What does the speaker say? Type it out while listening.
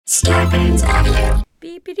Scarpins Audio.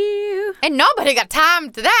 Beep-a-doo. And nobody got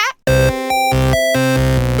time to that.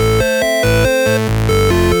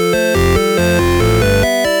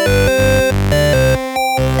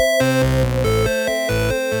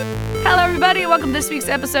 Hello, everybody. Welcome to this week's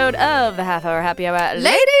episode of the Half Hour Happy Hour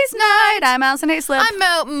Ladies Night. I'm Allison Hayslip.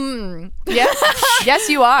 I'm Yes,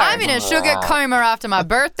 you are. I'm in a sugar coma after my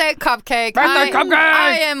birthday cupcake. Cupcake!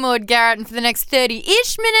 I am Maud Garrett, and for the next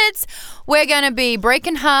 30-ish minutes, we're going to be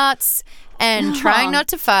breaking hearts and trying not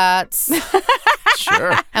to fart.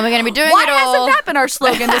 Sure. And we're going to be doing Why it all. hasn't that been our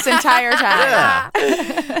slogan this entire time?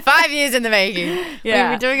 Yeah. 5 years in the making. Yeah.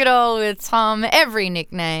 We'll be doing it all with Tom, every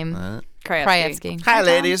nickname. Krajewski. Hi,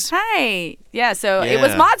 ladies. Hi. Yeah, so it Yeah.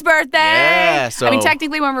 was Maud's birthday. Yeah, so- I mean,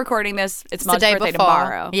 technically, when we're recording this, it's It's the Maud's day birthday before.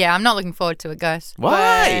 tomorrow. Yeah, I'm not looking forward to it, guys.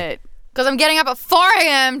 Why? Because I'm getting up at 4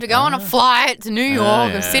 a.m. to go on a flight to New York.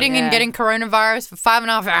 I'm yeah. sitting and Yeah. getting coronavirus for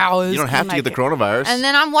 5.5 hours. You don't have to get the coronavirus. And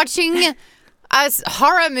then I'm watching a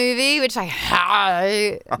horror movie, which I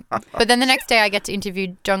hate. But then the next day I get to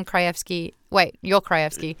interview John Krajewski. Wait, you're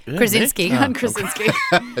Krajewski. Krasinski. John Krasinski.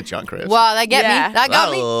 John Chris. Well, they get Yeah. me. That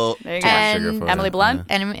got me. Oh, There you go. And sugar for Emily you. Blunt?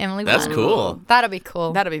 And Emily That's Blunt. cool. That'll be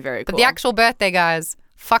cool. That'll be very cool. But the actual birthday, guys,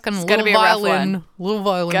 fucking gonna little be a rough violin. one. Little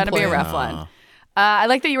violin Gotta be a player. rough one. I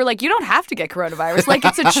like that you were like, you don't have to get coronavirus. Like,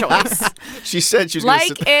 it's a choice. She said she was Like,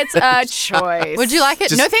 going to it's a choice. Would you like it?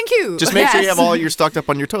 Just- No, thank you. just make sure you Yes. have all your stocked up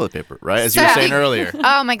on your toilet paper, right? As you were So- saying earlier.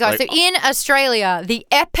 Oh my god! Like- So in Australia, the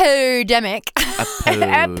epidemic.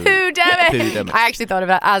 Epidemic. I actually thought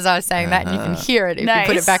about it as I was saying that, and you can hear it if you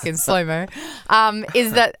put it Nice. back in slow mo.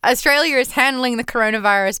 Is that Australia is handling the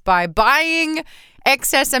coronavirus by buying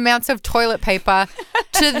excess amounts of toilet paper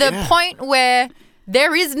to the point where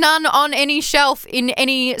there is none on any shelf in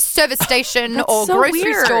any service station or so grocery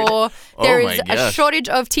weird. store. There my is a gosh. shortage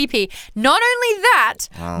of TP. Not only that,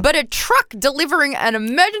 but a truck delivering an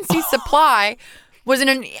emergency supply was in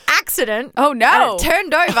an accident. Oh, no. And it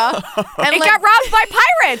turned over. And It got robbed by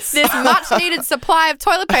pirates. this much-needed supply of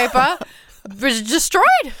toilet paper was destroyed.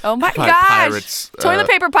 Oh, my By gosh. pirates. Toilet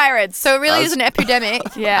paper pirates. So it really is an epidemic.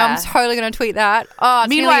 Yeah. I'm totally going to tweet that. Oh, it's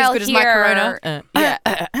Meanwhile, nearly as good as my corona.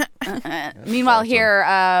 Yeah. Meanwhile, here,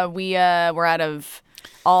 we're out of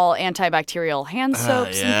all antibacterial hand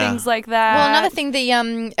soaps yeah. and things like that. Well, another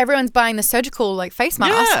thing, everyone's buying the surgical face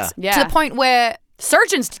masks Yeah. to the point where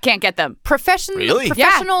surgeons can't get them. Really?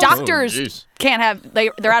 professional Yeah, doctors Oh, jeez. can't have.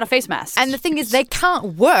 They're out of face masks. And the thing is, they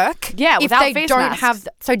can't work Yeah, if without they face don't masks. have.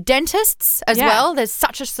 So dentists as Yeah. well. There's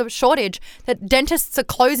such a shortage that dentists are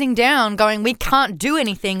closing down, going, we can't do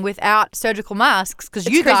anything without surgical masks because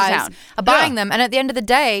It's you crazy guys town. are buying Yeah. them. And at the end of the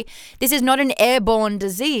day, this is not an airborne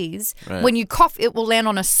disease. Right. When you cough, it will land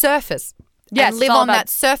on a surface. Yes, and it's live all on about- that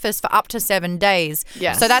surface for up to 7 days.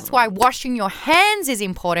 Yes. So that's why washing your hands is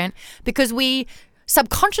important, because we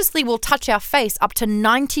subconsciously will touch our face up to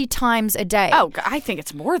 90 times a day. oh, I think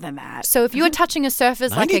it's more than that. So if you were touching a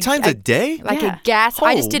surface 90 like times a day? like Yeah. a gas,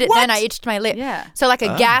 I just did it what? then. I itched my lip. Yeah. So like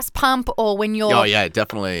a gas pump, or when you're Oh, yeah,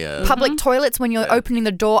 definitely. public toilets, when you're opening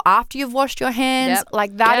the door after you've washed your hands, Yep.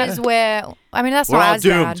 like that is Yep. where. I mean, that's We're not all as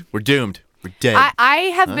doomed. bad. We're doomed. We're dead. I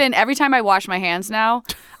have been, every time I wash my hands now,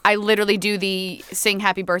 I literally do the sing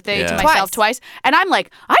happy birthday to Yeah. myself twice. And I'm like,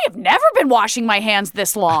 I have never been washing my hands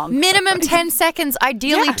this long. Minimum 10 seconds,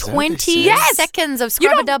 ideally Yeah. 20 Yes. seconds of You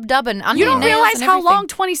scrub a don't- dub dub and under You your don't nails realize and how everything. long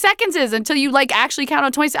 20 seconds is until you like actually count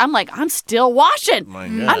on 20. I'm like, I'm still washing. My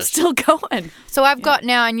I'm gosh. still going. So I've got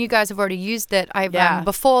now, and you guys have already used it. I've Yeah.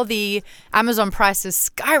 before the Amazon prices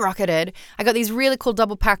skyrocketed, I got these really cool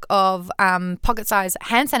double pack of pocket-sized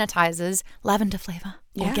hand sanitizers, lavender flavor,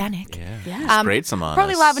 organic, Yeah. Sprayed some on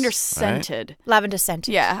Probably us, lavender right? scented. lavender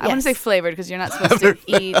scented. Yeah. I want to Yes. say flavored because you're not supposed to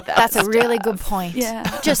eat that. That's a really stuff. good point. Yeah.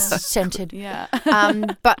 Just scented. Yeah.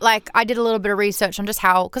 But like I did a little bit of research on just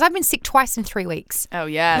how, because I've been sick twice in 3 weeks. Oh,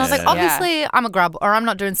 yeah. And I was like, obviously I'm a grub, or I'm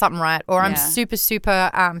not doing something right, or I'm Yeah. super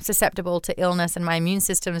susceptible to illness, and my immune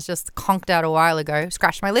system's just conked out a while ago.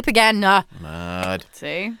 Scratched my lip again. Mad.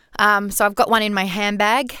 See? So I've got one in my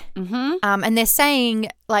handbag, and they're saying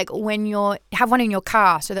like when you're have one in your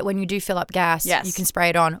car, so that when you do fill up gas, Yes. you can spray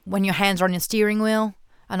it on when your hands are on your steering wheel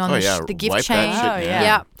and on Oh, the, yeah, the gift wipe that chain. shit, Oh, yeah.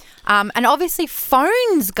 Yeah. And obviously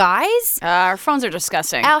phones, guys. Our phones are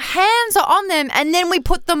disgusting. Our hands are on them, and then we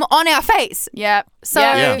put them on our face. Yep. So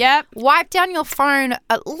yep. Yep. wipe down your phone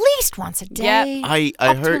at least once a day. I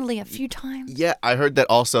heard. Optimally a few times. Yeah, I heard that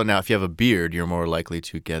also now if you have a beard, you're more likely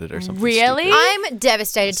to get it or something. Really? stupid. I'm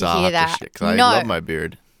devastated So to I'll hear have that. to 'cause I no, love my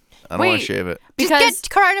beard. I don't want Wait. to shave it. just Because get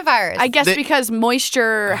coronavirus. I guess They- because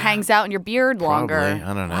moisture hangs out in your beard longer. Probably.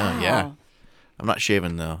 I don't know. Yeah. I'm not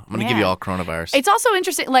shaving though. I'm gonna give you all coronavirus. It's also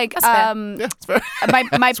interesting. Like, fair. yeah, it's fair.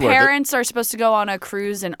 my It's worth it. parents are supposed to go on a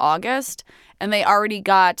cruise in August, and they already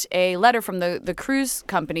got a letter from the cruise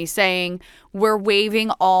company saying we're waiving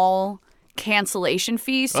all cancellation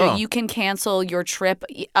fees, so Oh. you can cancel your trip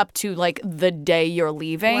up to like the day you're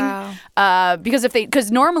leaving. Wow. Because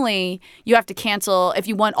normally you have to cancel if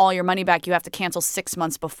you want all your money back. You have to cancel 6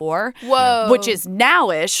 months before. Whoa. Which is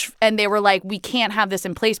nowish, and they were like, we can't have this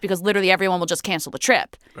in place because literally everyone will just cancel the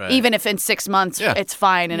trip, Right. even if in 6 months Yeah. it's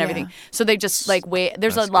fine and everything. So they just like wait.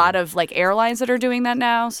 There's That's a lot of like airlines that are doing that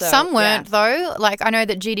now. So Some weren't yeah. though. Like I know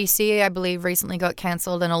that GDC, I believe, recently got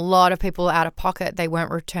cancelled, and a lot of people were out of pocket. They weren't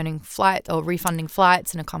returning flights or refunding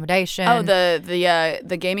flights and accommodation. Oh,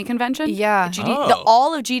 the gaming convention. Yeah.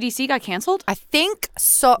 All of GDC got canceled. I think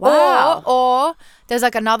so. Wow. Or there's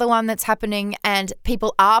like another one that's happening, and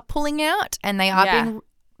people are pulling out, and they are Yeah. being.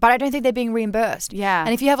 But I don't think they're being reimbursed. Yeah.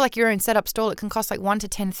 And if you have like your own setup stall, it can cost like $1,000 to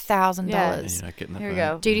 $10,000. Yeah. You're not getting that Here we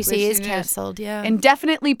back. go. GDC is News. cancelled. Yeah.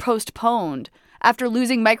 Indefinitely postponed after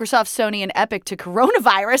losing Microsoft, Sony, and Epic to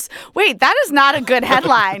coronavirus. Wait, that is not a good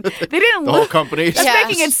headline. They didn't The whole lose. company. That's Yeah.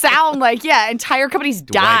 making it sound like, entire companies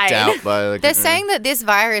Wiped died. out by like, They're saying that this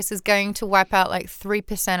virus is going to wipe out like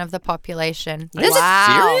 3% of the population. This is Wow.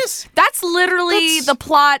 serious? That's literally the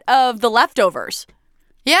plot of The Leftovers.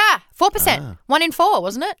 Yeah, 4%. 1 in 4,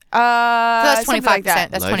 wasn't it? That's Something 25%. like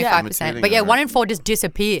that. That's Life 25%. imitating But yeah, art. 1 in 4 just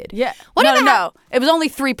disappeared. Yeah. Whatever No. It was only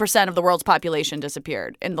 3% of the world's population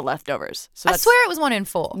disappeared in The Leftovers. So I that's, swear it was 1 in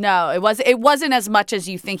 4. No, it wasn't as much as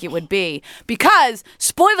you think it would be because,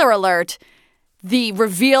 spoiler alert, the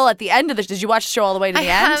reveal at the end of this. Did you watch the show all the way to the I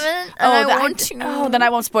end? haven't, and I want to. Oh, then I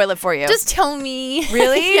won't spoil it for you. Just tell me.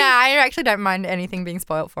 Really? Yeah, I actually don't mind anything being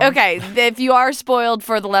spoiled for me. Okay, if you are spoiled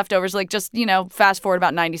for The Leftovers, like just, fast forward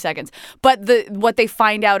about 90 seconds. But what they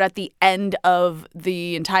find out at the end of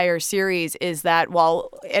the entire series is that while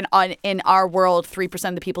in our world 3%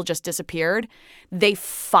 of the people just disappeared, they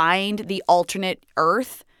find the alternate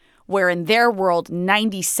Earth where in their world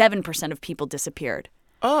 97% of people disappeared.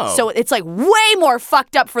 Oh. So it's like way more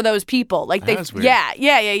fucked up for those people. Like they That's weird. Yeah.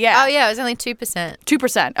 Oh, yeah, it was only 2%.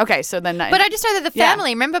 2%. Okay, so then But I just know that the Yeah.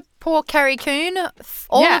 family, remember poor Carrie Coon?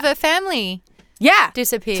 All Yeah. of her family. yeah.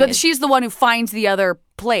 disappeared. So she's the one who finds the other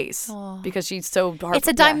place because she's so hard. It's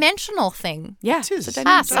a dimensional thing. Yeah. It is. It's a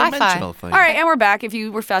Ah, dimension. sci-fi. thing. All right, and we're back. If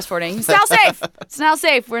you were fast forwarding, it's now safe. It's now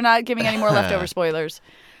safe. We're not giving any more leftover spoilers.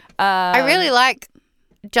 I really like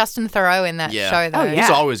Justin Theroux in that Yeah. show, though. Oh, yeah. He's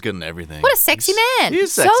always good in everything. What a sexy man.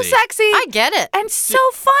 He's So sexy. sexy I get it. and so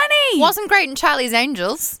funny. Wasn't great in Charlie's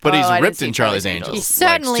Angels. But he's Oh, I didn't ripped see in Charlie's Charlie's Angels. Angels. He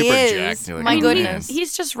certainly like, super is. Jacked. You're like, My "Oh, goodness." man."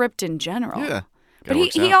 He's just ripped in general. Yeah. But Kinda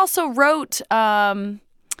works he out. also wrote.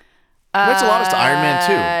 Writes a lot to Iron Man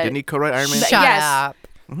too. Didn't he co-write Iron Man? Shut 2? yes. up.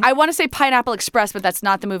 I want to say Pineapple Express, but that's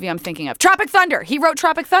not the movie I'm thinking of. Tropic Thunder. He wrote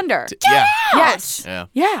Tropic Thunder. Yeah. Yes. Yeah.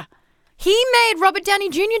 Yeah. He made Robert Downey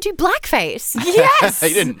Jr. do blackface. Yes.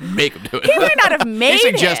 He didn't make him do it. He might not have made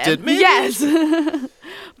suggested, him. maybe. Yes.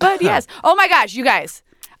 But yes. Oh my gosh, you guys.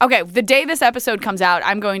 Okay, the day this episode comes out,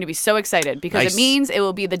 I'm going to be so excited because Nice. it means it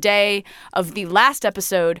will be the day of the last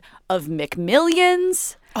episode of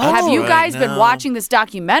McMillions. Have you right, guys been no. watching this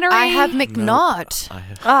documentary? I have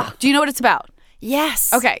McNaught. Do you know what it's about?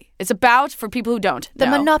 Yes. Okay, it's about, for people who don't The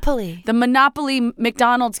know, Monopoly. the Monopoly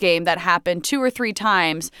McDonald's game that happened 2 or 3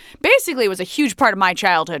 times. Basically, it was a huge part of my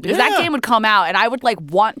childhood because that Yeah. game would come out and I would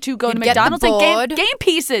want to go to You'd get the McDonald's and board. game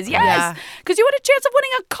pieces. Yeah. Yes, because you had a chance of winning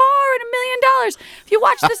a car and $1 million. If you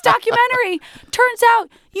watch this documentary, turns out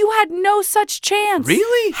you had no such chance.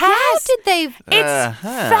 Really? How Yes. did they... It's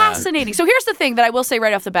Uh-huh. fascinating. So here's the thing that I will say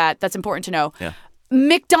right off the bat that's important to know. Yeah.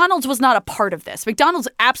 McDonald's was not a part of this. McDonald's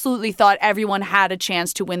absolutely thought everyone had a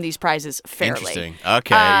chance to win these prizes fairly. Interesting.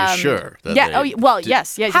 Okay, you're sure? that Yeah. they Oh, well, did-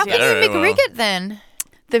 yes. Yes. How yes, can yes. you Alright, well. McRig it then?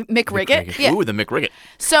 The McRiggit. Yeah. Ooh, the McRiggit.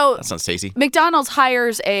 So That sounds tasty. McDonald's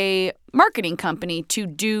hires a marketing company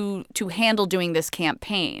to handle doing this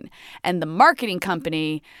campaign, and the marketing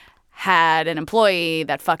company had an employee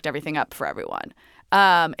that fucked everything up for everyone.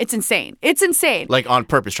 It's insane. It's insane. Like on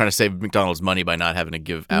purpose, trying to save McDonald's money by not having to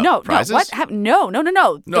give out no, prizes. no, what? No. No,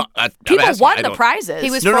 The I'm people asking, won I the don't- prizes. He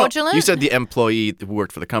was No, no, fraudulent? you said the employee who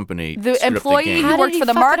worked for the company. the screwed up employee game. How who did worked he for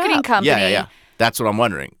the fuck it marketing up? company Yeah. That's what I'm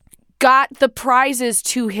wondering. got the prizes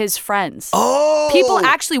to his friends. Oh, People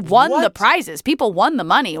actually won the what? prizes. People won the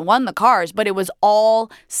money and won the cars, but it was all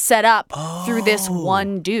set up through this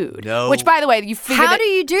one dude. No. Which, by the way, you figure How that do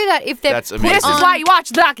you do that if they're That's put amazing. this is on- why you watch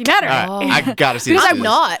the documentary. All right, I gotta see this. Because I'm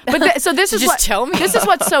not. But so this is Just what tell me. This is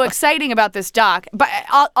what's so exciting about this doc. But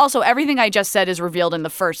also everything I just said is revealed in the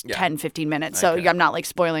first 10, 15 minutes. So Okay. I'm not like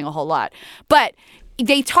spoiling a whole lot. But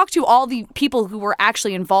they talk to all the people who were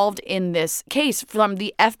actually involved in this case, from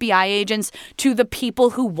the FBI agents to the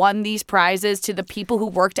people who won these prizes to the people who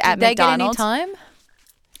worked at Did they get any McDonald's. time?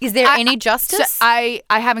 Is there any justice? So I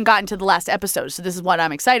haven't gotten to the last episode, so this is what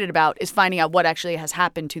I'm excited about, is finding out what actually has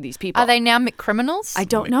happened to these people. Are they now criminals? I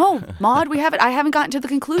don't know, Maude. I haven't gotten to the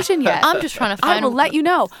conclusion yet. I'm just trying to find I will let you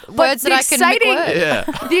know. words that I can make work.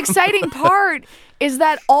 Yeah. The exciting part is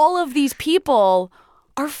that all of these people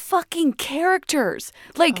are fucking characters.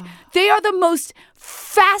 Like, they are the most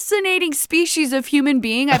fascinating species of human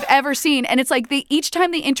being I've ever seen. And it's like each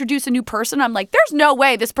time they introduce a new person, I'm like, there's no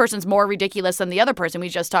way this person's more ridiculous than the other person we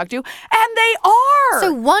just talked to. And they are.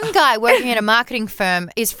 So one guy working at a marketing firm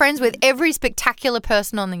is friends with every spectacular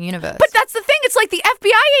person on the universe. But that's the thing. It's like the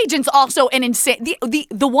FBI agent's also an insane.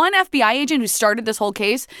 The one FBI agent who started this whole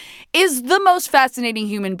case is the most fascinating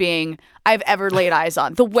human being I've ever laid eyes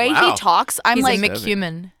on. The way he Wow. talks, I'm he's like, a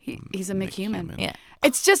McHuman. he's a McHuman. Yeah.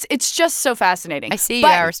 It's just so fascinating. I see you,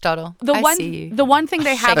 But Aristotle. The I one see you. the one thing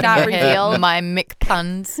they have Shaking not your head, revealed, my Mick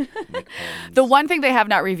puns. the one thing they have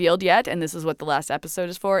not revealed yet, and this is what the last episode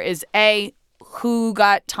is for, is A, who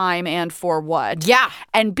got time and for what. Yeah.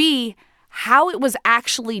 And B, how it was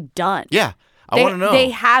actually done. Yeah. I want to know. They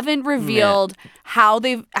haven't revealed how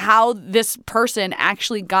this person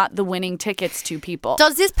actually got the winning tickets to people.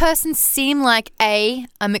 Does this person seem like A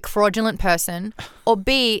McFraudulent person, or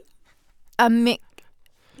B, a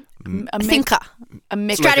thinker, a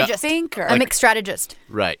mix strategist, thinker. a Mick strategist?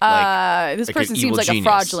 Right. This like person an seems evil like a genius.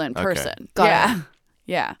 fraudulent Okay. person. Got yeah. it.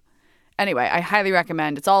 Yeah. Anyway, I highly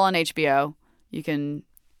recommend. It's all on HBO. You can,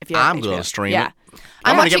 if you have I'm HBO. going to stream yeah. it.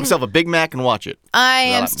 I'm going to watching- get myself a Big Mac and watch it. I I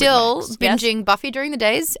am like Big still Macs. binging Buffy during the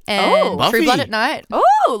days and Oh. True Buffy. Blood at night.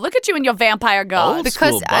 Oh, look at you and your vampire god. Old Because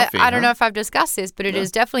school Buffy, I don't huh? know if I've discussed this, but it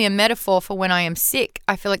is definitely a metaphor for when I am sick.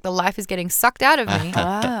 I feel like the life is getting sucked out of me.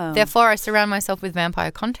 Oh. Therefore, I surround myself with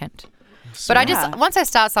vampire content. But I just, once I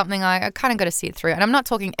start something, I kind of got to see it through. And I'm not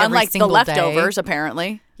talking every Unlike The single Leftovers, day.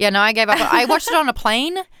 apparently. Yeah, no, I gave up. I watched it on a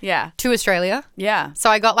plane Yeah. to Australia. Yeah. So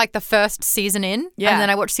I got like the first season in, Yeah. and then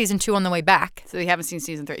I watched season 2 on the way back. So you haven't seen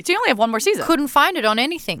season 3. So you only have one more season. Couldn't find it on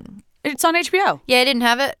anything. It's on HBO. Yeah, I didn't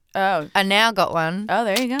have it. Oh. I now got one. Oh,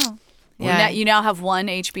 there you go. Yeah. You now have one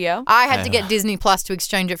HBO. I had to get Disney Plus to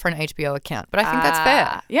exchange it for an HBO account, but I think that's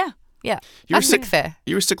fair. Yeah. Yeah, You were I sick. think fair.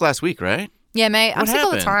 You were sick last week, right? Yeah, mate, I'm What sick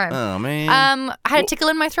all the happened? time. Oh, man. I had a tickle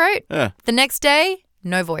in my throat. Yeah. The next day,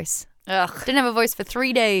 no voice. Ugh. Didn't have a voice for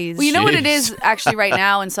 3 days. Well, you know what it Jeez. is actually right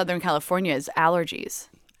now in Southern California is allergies.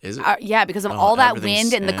 Is it? Yeah, because of all that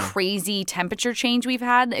everything's- wind and the yeah. crazy temperature change we've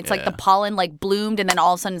had. It's like the Yeah. pollen like bloomed and then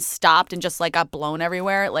all of a sudden stopped and just like got blown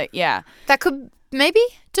everywhere. Like, yeah. That could maybe,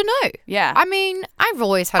 don't know. Yeah. I mean, I've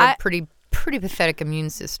always had I- a pretty pathetic immune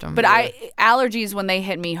system. But allergies, when they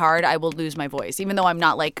hit me hard, I will lose my voice. Even though I'm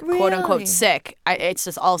not like quote unquote Really? sick, it's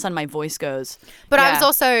just all of a sudden my voice goes. But I Yeah. was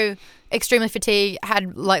also extremely fatigued,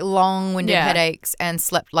 had like long-winded Yeah. headaches, and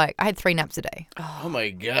slept like I had 3 naps a day. Oh, my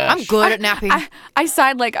gosh. I'm good at napping. I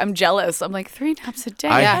sighed like I'm jealous. I'm like 3 naps a day.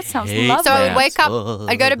 I That sounds hate lovely. So I would naps. wake up.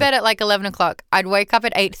 I'd go to bed at like 11 o'clock. I'd wake up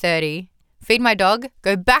at 8:30, feed my dog,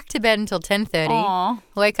 go back to bed until 10:30. Aw.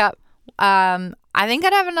 Wake up. I think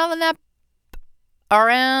I'd have another nap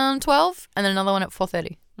around 12, and then another one at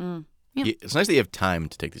 4:30. It's nice that you have time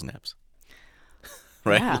to take these naps.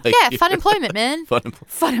 Right? Yeah. Like, Yeah, fun employment, man. Fun employment.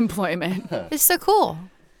 Fun employment. It's so cool.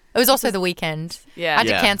 It was also the weekend. Yeah. I had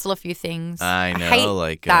to Yeah. cancel a few things. I know, hate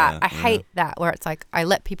like, that. I yeah. hate that where it's like I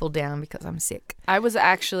let people down because I'm sick. I was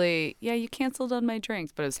actually, you canceled on my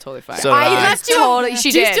drinks, but it was totally fine. So did I. left you. Totally-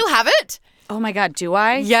 she Do you did. still have it? Oh my God, do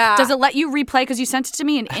I? Yeah. Does it let you replay? Because you sent it to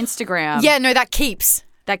me in Instagram. Yeah, no, that keeps.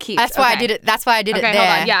 That keeps. That's why I Okay. did it. That's why I did Okay, it there.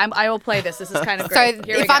 hold on. Yeah, I will play this. This is kind of So great.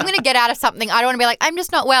 Here we if go. I'm going to get out of something, I don't want to be like, I'm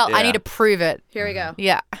just not well. I Yeah. need to prove it. Here we go.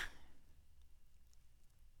 Yeah.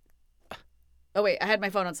 Oh, wait. I had my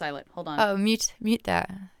phone on silent. Hold on. Oh, mute that.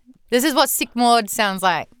 This is what sick Maud sounds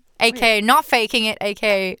like. AKA not faking it.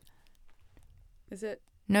 AKA Is it?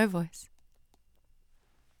 no voice.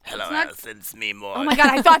 Hello, not- Alison, it's me more. Oh my God,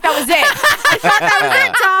 I thought that was it. I thought that was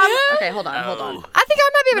it, Tom. Okay, hold on. I think I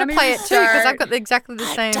might be able Let to me play it too because restart. I've got exactly the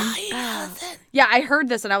same. Yeah, I heard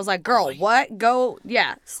this and I was like, girl, what? Go.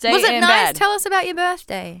 Yeah, stay Was it in nice? bed. Tell us about your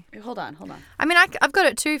birthday. Hold on. I mean, I've got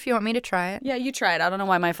it too if you want me to try it. Yeah, you try it. I don't know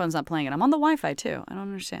why my phone's not playing it. I'm on the Wi-Fi too. I don't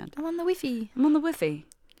understand. I'm on the Wi-Fi. I'm on the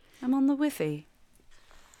Wi-Fi.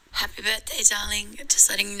 Happy birthday, darling. Just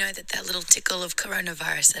letting you know that little tickle of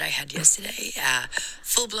coronavirus that I had yesterday,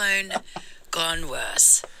 full-blown, gone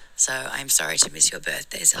worse. So I'm sorry to miss your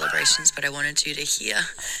birthday celebrations, but I wanted you to hear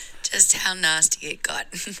just how nasty it got.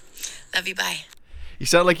 Love you, bye. You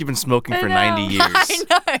sound like you've been smoking for 90 years.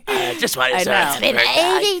 I know. Just what I know. Been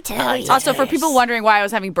 82 years. Also, for people wondering why I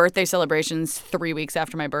was having birthday celebrations 3 weeks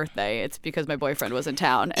after my birthday, it's because my boyfriend was in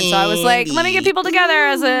town. And so I was like, let me get people together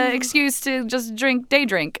as an excuse to just day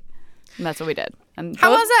drink. And that's what we did. And How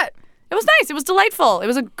was it? It was nice. It was delightful. It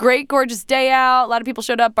was a great, gorgeous day out. A lot of people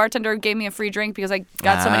showed up. Bartender gave me a free drink because I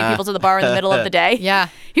got so many people to the bar in the middle of the day. Yeah.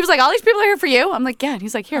 He was like, all these people are here for you. I'm like, yeah. And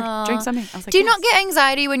he's like, here, drink something. I was like, Do you yes. not get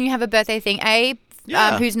anxiety when you have a birthday thing? A,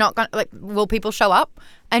 Yeah. who's not going to, will people show up?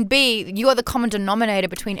 And B, you are the common denominator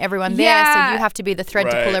between everyone there, Yeah. so you have to be the thread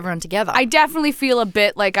to pull Right. everyone together. I definitely feel a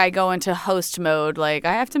bit like I go into host mode. Like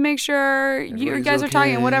I have to make sure you Everybody's guys are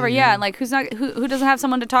talking and whatever. Yeah, and like who doesn't have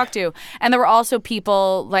someone to talk to? And there were also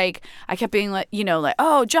people like I kept being like, like,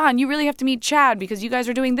 oh, John, you really have to meet Chad because you guys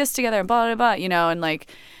are doing this together and blah blah blah. And like,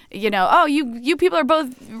 oh, you people are both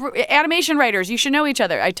animation writers. You should know each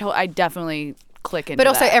other. I definitely click into But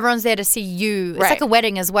also, that. everyone's there to see you. It's Right. like a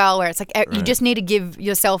wedding as well, where it's like you just need to give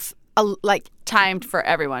yourself timed for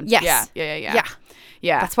everyone. Yes.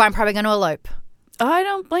 Yeah. That's why I'm probably going to elope. I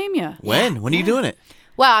don't blame you. When? When are you doing it?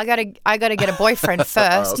 Well, I gotta get a boyfriend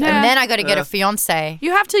first, Okay. and then I gotta get a fiance. You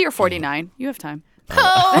have till you're 49. You have time.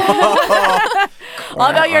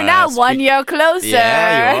 Although you're now Speak- 1 year closer.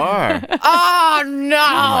 Yeah, you are. Oh no!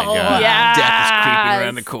 Oh my God. Yes. Death is creeping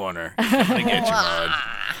around the corner. Gonna get you, bud.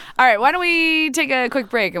 All right, why don't we take a quick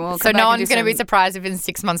break and we'll So come back no and one's do gonna be some- surprised if in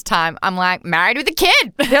 6 months' time I'm like married with a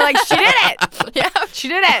kid. They're like, she did it. Yeah. She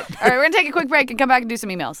did it. All right, we're going to take a quick break and come back and do some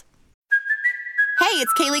emails. Hey,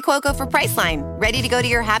 it's Kaylee Cuoco for Priceline. Ready to go to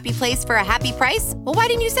your happy place for a happy price? Well, why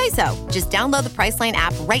didn't you say so? Just download the Priceline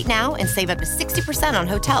app right now and save up to 60% on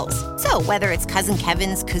hotels. So whether it's Cousin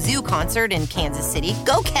Kevin's Kazoo concert in Kansas City,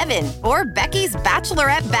 go Kevin, or Becky's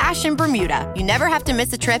Bachelorette Bash in Bermuda, you never have to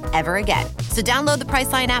miss a trip ever again. So download the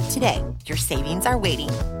Priceline app today. Your savings are waiting.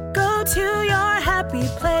 Go to your happy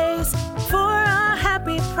place for a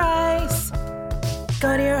happy price.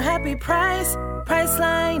 Go to your happy price,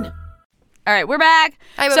 Priceline. All right, we're back.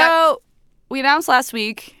 Hey, we're so we announced last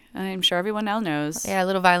week, I'm sure everyone now knows, Yeah, a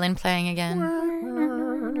little violin playing again.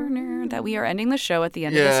 that we are ending the show at the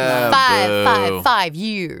end of this Yeah. month. 5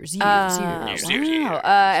 years. Wow.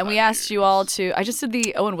 And we asked you all to, I just did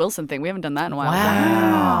the Owen Wilson thing. We haven't done that in a while.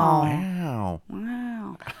 Wow.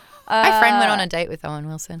 Wow. My friend went on a date with Owen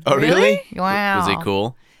Wilson. Oh, really? Wow. Was he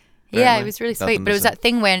cool? Yeah, Apparently. it was really Nothing sweet. to But it was say. that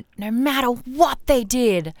thing when no matter what they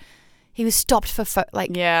did, he was stopped for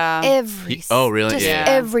Yeah. every Oh, really? just Yeah.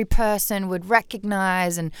 every person would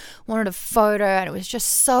recognize and wanted a photo, and it was just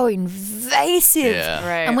so invasive. Yeah.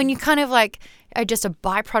 Right. And when you kind of like are just a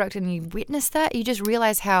byproduct and you witness that, you just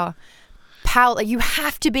realize how you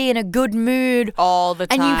have to be in a good mood all the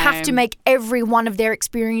time. and you have to make every one of their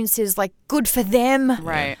experiences like good for them.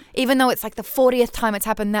 Right. Even though it's like the 40th time it's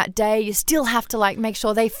happened that day, you still have to like make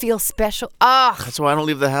sure they feel special. Ugh, That's why I don't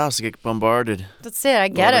leave the house to get bombarded. that's it. I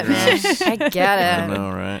get it, man. I get I it.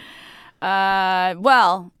 know, right?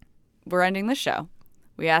 Well, we're ending the show.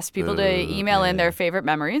 We asked people to email in their favorite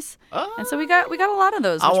memories, and so we got a lot of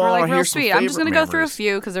those, I which were like wanna real hear some sweet. I'm just favorite gonna go through a memories.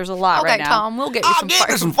 few because there's a lot Okay, right now. Tom, we'll get you some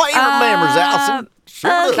photos. favorite memories, Allison.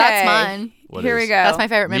 Sure Okay. do. That's mine. What Here is? we go. That's my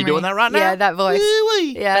favorite Me memory. doing that right now? Yeah, that voice.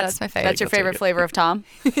 Wee-wee. Yeah, that's my favorite. That's your I'll take favorite it. flavor of Tom.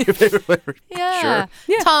 Your favorite flavor? Yeah.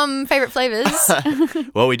 Sure. Tom, favorite flavors.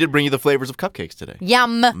 Well, we did bring you the flavors of cupcakes today.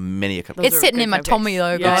 Yum. Many a cupcake. It's are sitting good in my cupcakes. tummy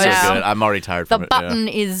though, Yeah, guys. I so know. good. I'm already tired The from it. button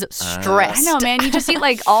is stressed. I know, man. You just eat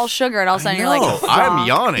like all sugar, and all of a sudden you're like, No, I'm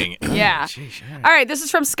yawning. yeah. All right, this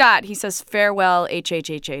is from Scott. He says, farewell,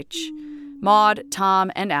 HHHH. Maud,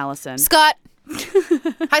 Tom, and Allison. Scott.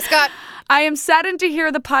 Hi, Scott. I am saddened to hear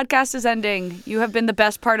the podcast is ending. You have been the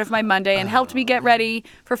best part of my Monday and helped me get ready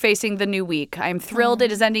for facing the new week. I am thrilled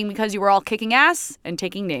it is ending because you were all kicking ass and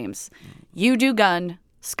taking names. You do gun,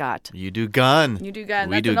 Scott. You do gun. You do gun.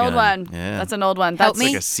 We That's do an old gun. one. Yeah. That's an old one. Help That's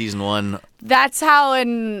me. Like a season 1. That's how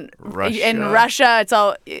in Russia. Russia it's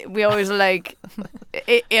all we always like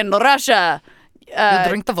in Russia. You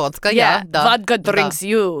drink the vodka, Yeah, Duh. vodka Duh. drinks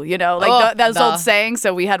you. You know, like Oh, those duh. old sayings.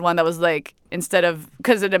 So we had one that was like instead of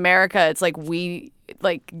because in America it's like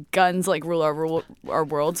like guns like rule our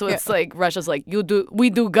world. So it's like Russia's like we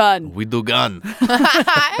do gun. We do gun.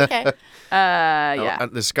 Okay. Yeah.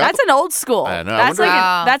 The Scott- That's an old school. I know. I That's wonder- like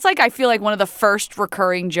Wow. that's like I feel like one of the first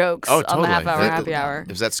recurring jokes Oh, on totally. the half hour Is that happy hour.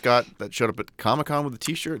 Is that Scott that showed up at Comic-Con with a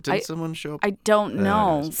T-shirt? Did someone show up? I don't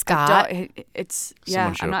know. Scott? It's Someone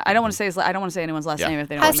yeah. showed I'm not, up. I don't want to say I don't want to say anyone's last Yeah. name if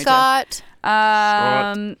they don't Hi, want me Scott.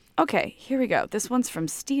 to. Okay, here we go. This one's from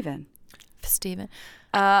Steven. Steven.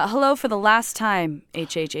 Hello for the last time,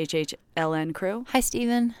 HHHHLN crew. Hi,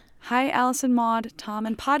 Steven. Hi, Allison, Maud, Tom,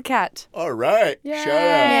 and Podcat. All right. Shout out.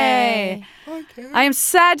 Yay. I am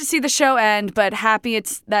sad to see the show end, but happy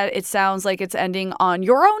that it sounds like it's ending on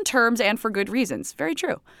your own terms and for good reasons. Very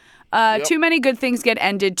true. Too many good things get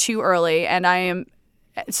ended too early, and I'm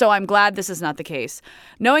glad this is not the case.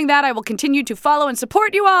 Knowing that, I will continue to follow and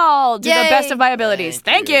support you all to the best of my abilities.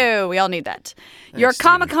 Thank you. We all need that. Your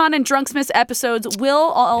Comic-Con and Drunksmiths episodes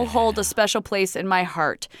will all hold a special place in my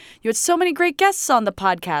heart. You had so many great guests on the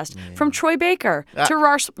podcast, from Troy Baker to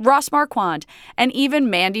Ross Marquand, and even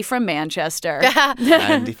Mandy from Manchester.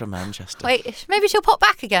 Andy from Manchester. Wait, maybe she'll pop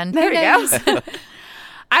back again. There Who we knows? go.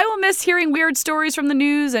 I will miss hearing weird stories from the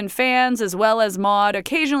news and fans, as well as Maud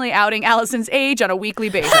occasionally outing Allison's age on a weekly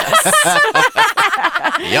basis.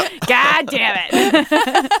 Yep. God damn it.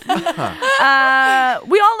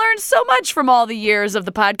 We all learned so much from all the years of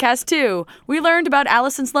the podcast, too. We learned about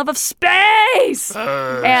Allison's love of space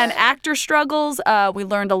and actor struggles. We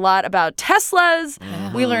learned a lot about Teslas.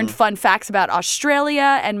 We learned fun facts about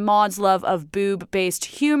Australia and Maud's love of boob-based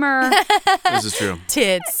humor. This is true.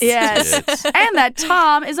 Tits. Yes. Tits. And that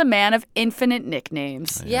Tom is a man of infinite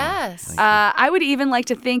nicknames. Yes. I would even like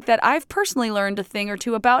to think that I've personally learned a thing or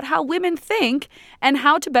two about how women think and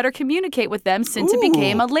how to better communicate with them since it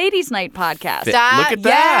became a ladies' night podcast. Look at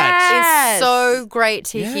that. Is so great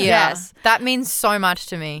to hear. Yes. That means so much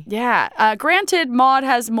to me. Yeah. Granted, Maud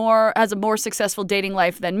has a more successful dating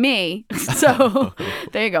life than me. So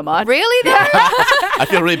there you go, Maud. Really, though? I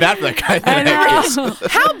feel really bad for that guy.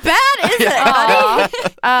 How bad is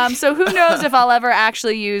it, buddy? So who knows if I'll ever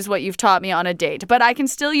actually use what you've taught me on a date. But I can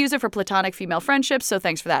still use it for platonic female friendships, so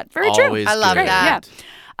thanks for that. Very true. Always I love good. that. Yeah.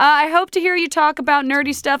 I hope to hear you talk about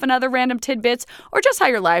nerdy stuff and other random tidbits, or just how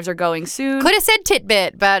your lives are going soon. Could have said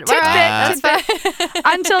titbit, but all right, that's fine.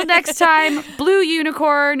 Until next time, Blue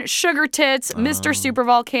Unicorn, Sugar Tits, Mr. Super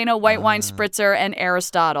Volcano, White Wine Spritzer, and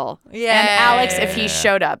Aristotle. Yay. And Alex, if he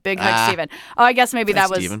showed up. Big hug, Steven. Oh, I guess maybe that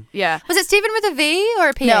was... Steven. Yeah. Was it Stephen with a V or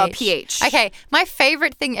a PH? No, a PH. Okay, my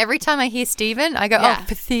favorite thing, every time I hear Stephen, I go, Yeah.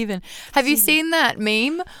 oh, Stephen. Have you seen that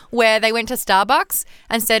meme where they went to Starbucks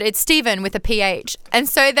and said, it's Stephen with a PH? And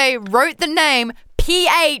so they wrote the name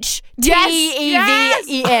P-H-T-E-V-E-N.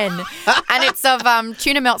 And it's of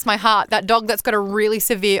Tuna Melts My Heart, that dog that's got a really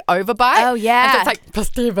severe overbite. Oh, yeah. And so it's like,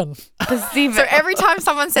 Stephen. Steven. So every time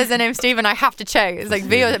someone says the name Stephen, I have to check. It's like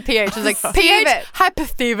V or PH. It's like PH, hyper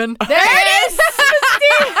Stephen. There it is.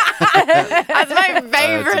 That's my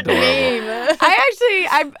favorite adorable. meme.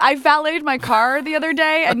 I valeted my car the other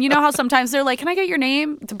day, and you know how sometimes they're like, can I get your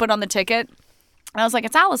name to put on the ticket? And I was like,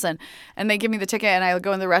 it's Allison. And they give me the ticket, and I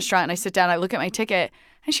go in the restaurant, and I sit down, I look at my ticket,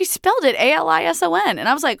 and she spelled it Alison. And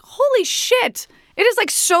I was like, holy shit. It is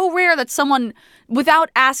like so rare that someone, without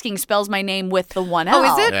asking, spells my name with the one L. Oh,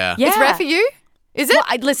 is it? Yeah. It's rare for you? Is it? Well,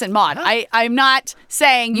 listen, Maud, I'm not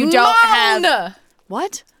saying you don't have... Muln.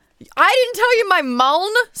 What? I didn't tell you my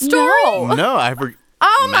Muln story. No. No, I forgot.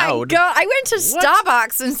 Oh my God. I went to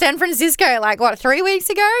Starbucks in San Francisco 3 weeks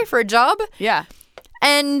ago for a job. Yeah.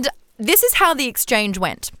 And this is how the exchange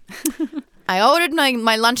went. I ordered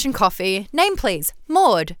my lunch and coffee. Name, please.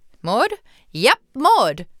 Maud. Maud? Yep,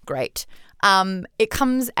 Maud. Great. It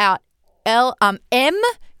comes out M-U-L-L-N.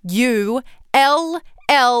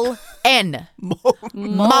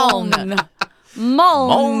 Muln.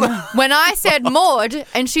 Muln. When I said Maud,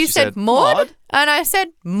 and she said said Maud, Maud? and I said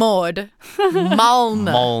Maud. Muln.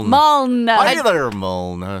 Muln. Muln. Another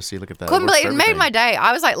Muln. Oh, see, look at that. Couldn't Works believe for it. Made everything. my day.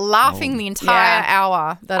 I was laughing the entire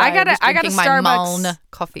hour that I I got a- was I got a drinking my Starbucks- Muln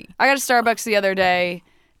coffee. I got a Starbucks the other day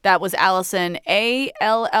that was Allison, Allycen.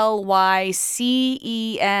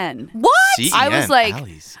 What? I was like,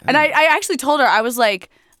 Allies. and I actually told her, I was like,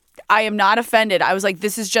 I am not offended. I was like,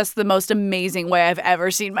 this is just the most amazing way I've ever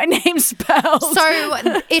seen my name spelled. So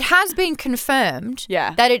it has been confirmed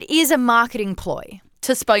Yeah. that it is a marketing ploy.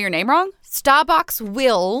 To spell your name wrong? Starbucks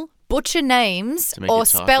will butcher names To make or you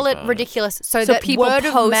talk spell it about it. ridiculous so So that people word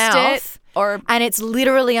of post mouth it or- and it's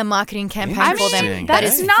literally a marketing campaign for them Interesting. that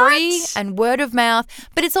that's is not- free and word of mouth.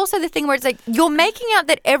 But it's also the thing where it's like you're making out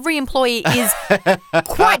that every employee is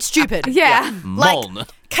quite stupid. Yeah. Muln.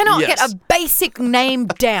 Cannot Yes. get a basic name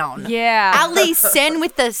down. Yeah. Allycen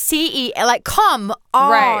with the C-E. Come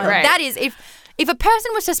on. Right. That is, if a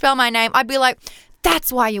person was to spell my name, I'd be like, that's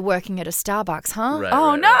why you're working at a Starbucks, huh? Right,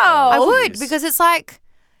 Oh, right, no. I right. would, Jeez. because it's like,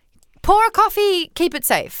 pour a coffee, keep it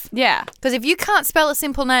safe. Yeah. Because if you can't spell a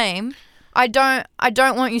simple name, I don't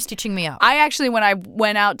want you stitching me up. I actually, when I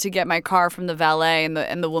went out to get my car from the valet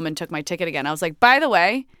and the woman took my ticket again, I was like, by the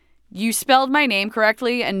way, you spelled my name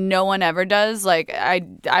correctly and no one ever does. Like,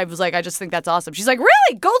 I was like, I just think that's awesome. She's like,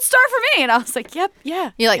 really? Gold star for me. And I was like, yep,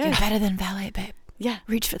 yeah. You're like, yeah. you're better than valet, babe. Yeah.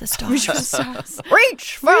 Reach for the stars. Reach for the stars.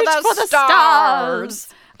 Reach for the stars.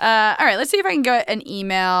 All right, let's see if I can get an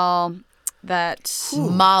email that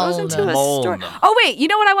goes into a Muln. story. Oh, wait, you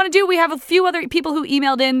know what I want to do? We have a few other people who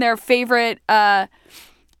emailed in their favorite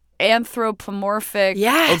anthropomorphic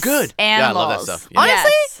Yes. Oh, good. Yeah, I love that animals. stuff. Yeah.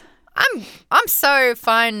 Honestly, Yes. I'm so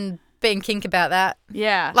fine being kink about that.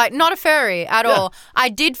 Yeah. Like, not a furry at all. I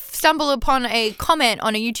did stumble upon a comment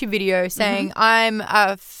on a YouTube video saying, I'm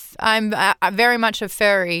very much a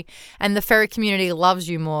furry, and the furry community loves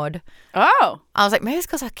you, Maud. Oh. I was like, maybe it's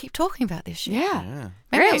because I keep talking about this shit. Yeah. Yeah.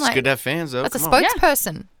 Maybe I'm It's like, good to have fans, though. that's a Come on.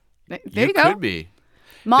 spokesperson. There you go. Could be.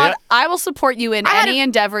 Maud, Yeah. I will support you in had any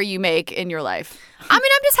endeavor you make in your life. I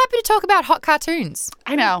mean, I'm just happy to talk about hot cartoons.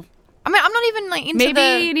 I know. I mean, I'm not even like into Maybe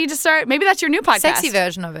the you need to start. Maybe that's your new podcast. sexy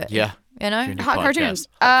version of it. Yeah. You know? Your new Hot podcast. cartoons.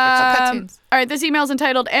 Hot cartoons. All right, this email is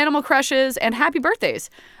entitled Animal Crushes and Happy Birthdays.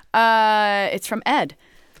 It's from Ed.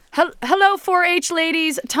 Hello, 4-H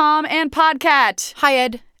ladies, Tom and Podcat. Hi,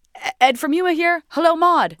 Ed. Ed from Yuma here. Hello,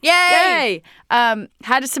 Maud. Yay!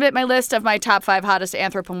 Had to submit my list of my top 5 hottest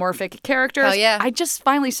anthropomorphic characters. Hell yeah. I just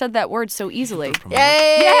finally said that word so easily.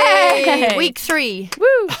 Yay! Yay! Week 3.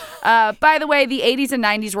 Woo! By the way, the 80s and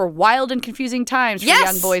 90s were wild and confusing times for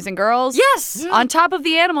Yes! young boys and girls. Yes! On top of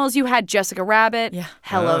the animals, you had Jessica Rabbit,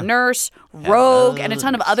 Hello Nurse, Rogue, and a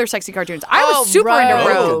ton of other sexy cartoons. I was super into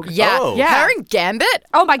Rogue. Yeah. Oh. Yeah. Her and Gambit.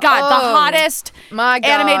 Oh my God, the Oh, hottest my God.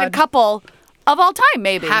 animated couple of all time,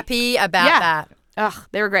 maybe. Happy about Yeah. that. Ugh,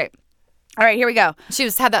 they were great. All right, here we go. She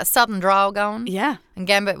had that southern drawl going. Yeah. And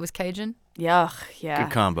Gambit was Cajun. Yuck, yeah.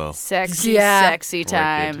 Good combo. Sexy, Yeah. sexy Wicked.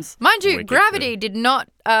 times. Mind you, Wicked Gravity did not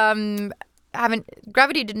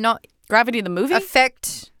Gravity did not Gravity the movie?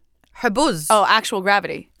 affect her buzz. Oh, actual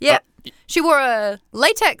Gravity. Yeah. She wore a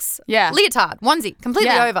latex leotard onesie,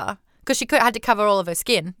 completely Yeah. over, because she had to cover all of her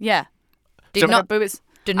skin. Yeah. Did not Boobies.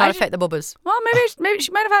 did not I- affect the bubbas. Well, maybe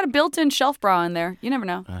she might have had a built-in shelf bra in there. You never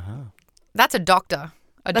know. That's a doctor.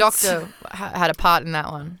 A That's- doctor had a part in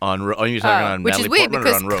that one, On Ro- you're talking on which Natalie is weird Portman or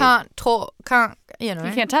because on Rogue? can't you know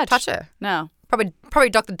You can't touch her. No. Probably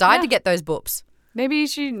doctor died Yeah. to get those boobs. Maybe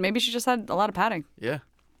she just had a lot of padding. Yeah.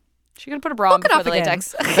 She could have put a bra on Look it before up the again.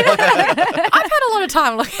 latex. I've had a lot of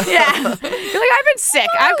time looking. Yeah. You're like, I've been sick.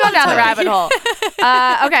 I've gone down the rabbit hole.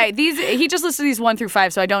 Okay, he just listed these 1 through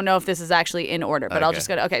 5, so I don't know if this is actually in order, but I'll Okay. just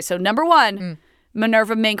go to, okay, so number 1,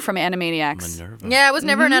 Minerva Mink from Animaniacs. Minerva. Yeah, it was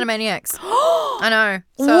never Mm-hmm. an Animaniacs. I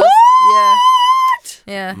know. So What?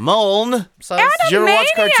 Yeah. Muln. So Did you ever watch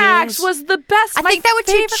Animaniacs cartoons? was the best. I my think they were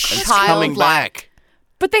too favorite It's child- coming back.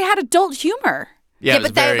 But they had adult humor. Yeah, it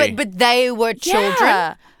was very... but they were children.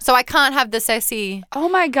 Yeah. So I can't have the sassy. Oh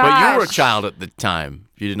my But gosh. you were a child at the time.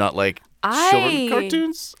 You did not like children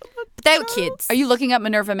cartoons? But they were kids. Are you looking up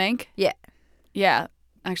Minerva Mink? Yeah. Yeah.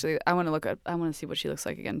 Actually, I want to see what she looks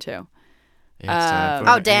like again too. It's time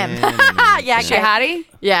oh, for damn. an Yeah, Is she Hattie?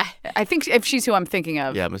 Yeah. I think if she's who I'm thinking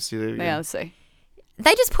of. Yeah, let's see. Yeah, let's see.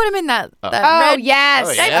 They just put him in that Oh, red. yes. Oh,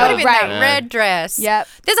 They yeah. put him in Right. that red dress. Yep.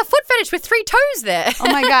 There's a foot fetish with 3 toes there. Oh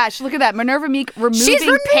my gosh, look at that. Minerva Meek removing She's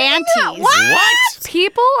removing panties. that. What?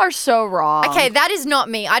 People are so wrong. Okay, that is not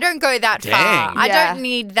me. I don't go that far. Dang. I Yeah. don't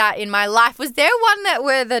need that in my life. Was there one that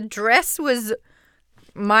where the dress was?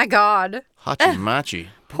 My God, Hachi Machi.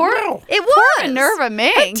 Poor, it poor was Minerva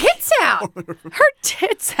Mink. Tits out. Her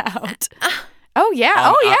tits out. Oh yeah.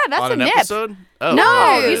 Oh yeah. That's on a an nip. episode? Oh, No,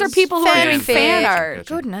 wow. these are people who are Fan doing fic. fan art.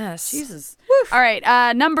 Gotcha. Goodness. Jesus. All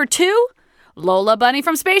right. Number 2, Lola Bunny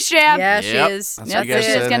from Space Jam. Yeah, Yep. she is. That's Yep, what you guys there she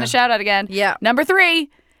is. said, Getting a huh? shout out again. Yeah. Number 3,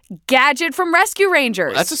 Gadget from Rescue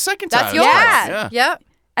Rangers. That's the second time. That's yours. Yeah. Yep.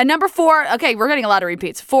 And number 4, okay, we're getting a lot of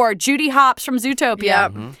repeats. 4, Judy Hopps from Zootopia.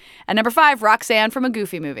 Yep. And number 5, Roxanne from A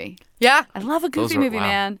Goofy Movie. Yeah. I love A Those Goofy are- movie, wow.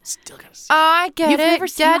 man. Still gotta see. I get You've it. never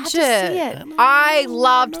seen it? I have to Gadget. see it. I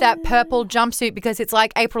loved that purple jumpsuit because it's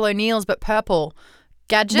like April O'Neil's but purple.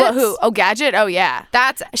 Gadget. What, who? Oh, Gadget? Oh, yeah.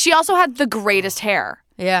 That's She also had the greatest hair.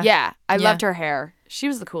 yeah. Yeah, I Yeah. loved her hair. She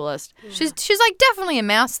was the coolest. She's like definitely a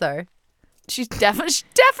mouse though. She's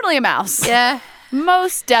definitely a mouse. Yeah.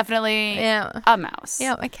 Most definitely Yeah. a mouse.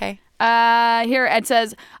 Yeah. Okay. Here Ed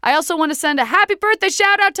says, I also want to send a happy birthday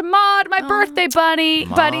shout out to Maud, my birthday bunny.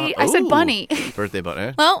 Buddy. I said Ooh. bunny. Birthday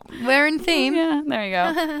bunny. Well, we're in theme. Yeah, there you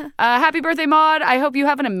go. Happy birthday, Maud. I hope you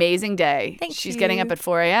have an amazing day. Thank She's you. getting up at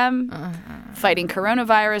 4 a.m., fighting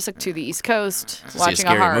coronavirus to the East Coast, See a watching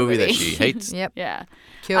scary horror movie that she hates. Yep. Yeah.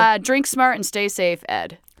 Cool. Drink smart and stay safe,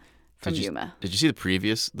 Ed. From Did you, Yuma. did you see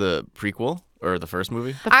the prequel or the first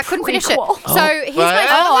movie? I couldn't finish it. prequel. So he's my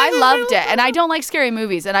Oh, I loved it. And I don't like scary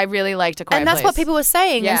movies, and I really liked A Quiet and that's Place. what people were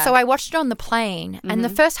saying. Yeah. And so I watched it on the plane. And the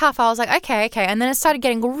first half I was like, okay. And then it started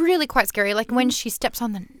getting really quite scary. Like when she steps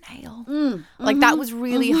on the nail. Like that was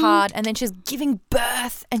really hard. And then she's giving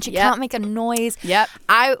birth and she can't make a noise. Yep.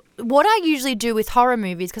 What I usually do with horror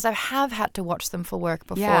movies, because I have had to watch them for work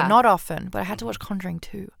before, Yeah. not often, but I had to watch Conjuring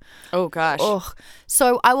 2. Oh gosh. Ugh.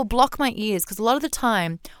 So I will block my ears because a lot of the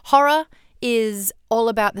time horror is all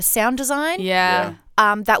about the sound design. Yeah.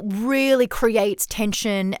 That really creates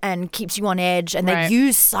tension and keeps you on edge. And Right. they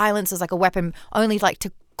use silence as like a weapon, only like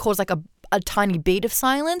to cause like a tiny beat of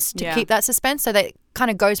silence to keep that suspense. So that it kind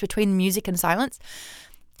of goes between music and silence.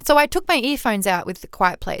 So I took my earphones out with The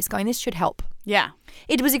Quiet Place, going, this should help. Yeah.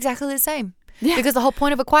 It was exactly the same. Yeah. Because the whole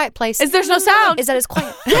point of A Quiet Place Is there's no sound. is that it's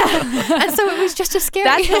quiet. And so it was just as scary.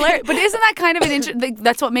 That's hilarious. But isn't that kind of an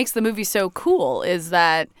that's what makes the movie so cool, is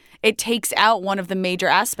that it takes out one of the major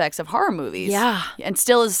aspects of horror movies. Yeah. And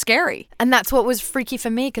still is scary. And that's what was freaky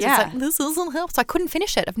for me because Yeah. it's like, this doesn't help. So I couldn't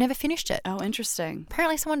finish it. I've never finished it. Oh, interesting.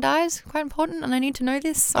 Apparently someone dies. Quite important. And I need to know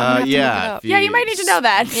this. So I'm gonna have to yeah. look it up. Yeah, you might need to know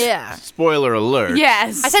that. Yeah. Spoiler alert.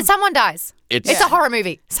 Yes. I said someone dies. It's a horror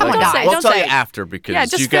movie. Someone don't dies. say- We'll don't tell say you it. after because Yeah,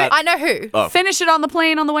 just you got. I know who. Finish it on the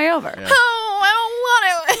plane on the way over. Oh, I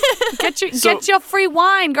don't want to. Get your free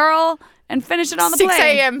wine, girl, and finish it on the 6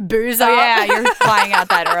 plane. a.m. booze Oh, up. yeah, you're flying out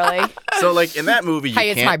that early. So like in that movie, you Hey,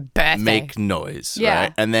 it's my can't birthday. make noise, Yeah.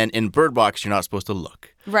 right? And then in Bird Box, you're not supposed to look.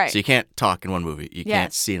 Right. So you can't talk in one movie. You Yeah.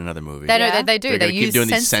 can't see in another movie. They know Yeah. that they do. They're They gonna use keep doing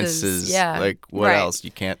senses. these senses. Yeah. Like what Right. else?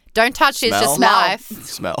 You can't Don't touch. It's Smell? just Smell. life.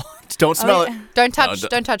 smell. Don't smell it. Don't touch. No,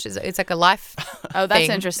 don't touch. It's like a life. Oh, that's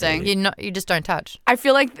thing. interesting. You just don't touch. I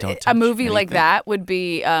feel like Don't a touch movie like anything. that would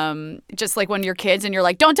be just like when you're kids and you're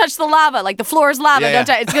like, don't touch the lava. Like the floor is lava. Yeah, Don't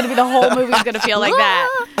yeah. touch. It's going to be the whole movie's going to feel like that.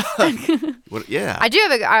 What, yeah. I do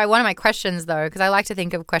have one of my questions though, because I like to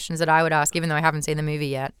think of questions that I would ask, even though I haven't seen the movie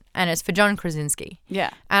yet, and it's for John Krasinski. Yeah.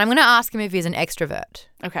 And I'm going to ask him if he's an extrovert,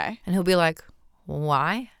 Okay. and he'll be like,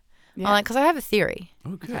 "Why?" Yeah. I'm like, "Because I have a theory.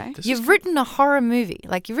 Oh, good. Okay. This You've is- written a horror movie,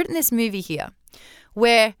 like you've written this movie here,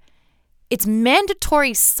 where it's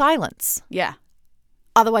mandatory silence, Yeah.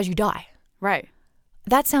 otherwise you die. Right.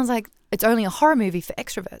 That sounds like it's only a horror movie for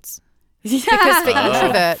extroverts. Yeah. Because for Oh,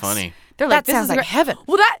 introverts, funny. They're like, that this sounds is like great. heaven.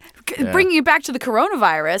 Well, bringing you back to the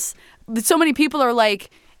coronavirus, so many people are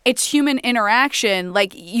like, it's human interaction.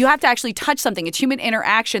 Like, you have to actually touch something. It's human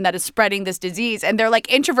interaction that is spreading this disease. And they're like,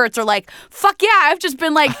 introverts are like, fuck yeah, I've just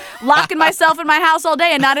been like locking myself in my house all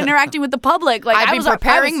day and not interacting with the public. Like, I've been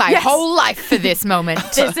preparing my yes, whole life for this moment.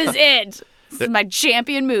 This is it. This is my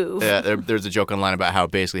champion move. Yeah, there's a joke online about how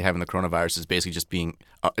basically having the coronavirus is basically just being,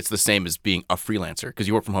 it's the same as being a freelancer because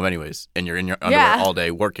you work from home anyways and you're in your underwear Yeah. all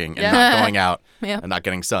day working and Yeah. not going out Yeah. and not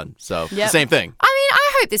getting sun. So it's the Yep. same thing. I mean,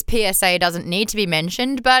 I hope this PSA doesn't need to be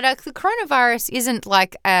mentioned, but the coronavirus isn't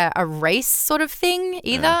like a race sort of thing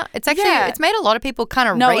either. It's actually Yeah. it's made a lot of people kind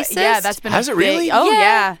of No, racist. yeah, that's been Has a it big- really? Oh, Yeah.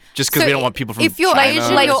 yeah. Just because So we don't want people from if you're China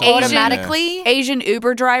Asian, or you're something. automatically Asian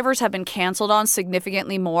Uber drivers have been canceled on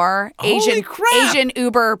significantly more. Holy crap. Asian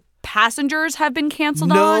Uber passengers have been canceled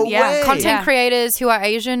No on. Yeah. way. content Yeah. creators who are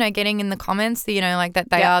Asian are getting in the comments, that, you know, like that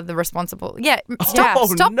they Yeah. are the responsible. Yeah, Yeah. Oh,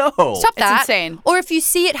 stop no. Stop It's that. insane. Or if you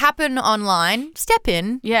see it happen online, step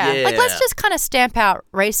in. Yeah. Yeah. Like, let's just kind of stamp out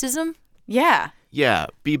racism. Yeah. Yeah,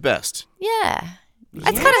 be best. Yeah. It's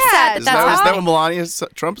kind of Yeah, sad Is that that, that's is that what happening. Melania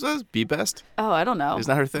Trump says? Be best? Oh, I don't know. Isn't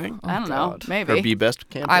that her thing? I don't know. God. Maybe. Her Be Best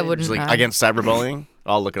campaign? I wouldn't She's like, know. against cyberbullying?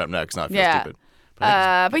 I'll look it up next, not feel Yeah. stupid. But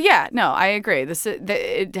I think But yeah, no, I agree.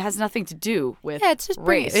 It has nothing to do with Yeah, it's just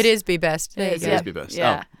race. It is be best. There It you is, go. it is Be Best.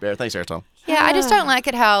 Yeah. Oh, Bear, thanks, Aristotle. Yeah, I just don't like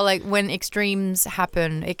it how, like, when extremes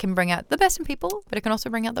happen, it can bring out the best in people, but it can also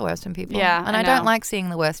bring out the worst in people. Yeah, and I I don't know. like seeing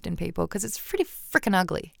the worst in people because it's pretty freaking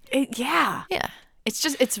ugly. Yeah. Yeah, It's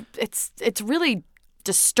just it's really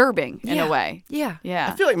disturbing in Yeah. a way. yeah. Yeah.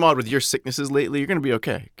 I feel like, Maud, with your sicknesses lately, you're going to be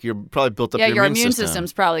okay. You're probably built up Yeah, your your immune immune system.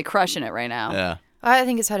 system's probably crushing it right now. Yeah, I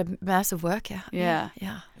think it's had a massive workout. Yeah.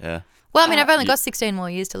 yeah. yeah. Well, I mean, I've only got 16 more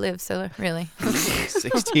years to live, so really.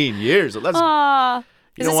 16 years. That's, Aw.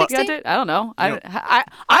 you know what? I don't know. I'm know-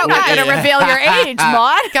 not going to yeah. reveal your age,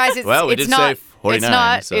 Maud. Guys, it's, Well, we it's did not. say 49, it's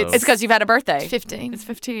not. so- It's because you've had a birthday. 15. It's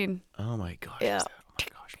 15. Oh, my gosh. Yeah. Oh, my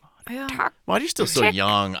gosh, Maud. Yeah. Talk, Maud, you're still so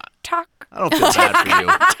young. talk. I don't feel bad for you.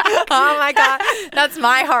 Oh my god, that's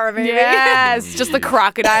my horror movie. Yes, just the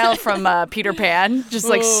crocodile from Peter Pan, just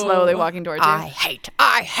like slowly walking towards you. I hate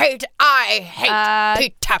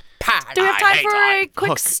Peter Pan. Do we have time for a quick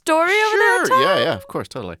Hook. story over there, Sure. Tom? Yeah, of course,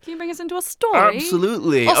 totally. Can you bring us into a story?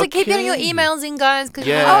 Absolutely. Also, keep getting your Okay. emails in, guys. Cause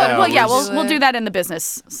Yeah. Oh, well, yeah, we'll we'll do that in the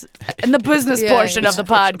business Yeah, portion of the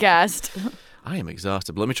podcast. I am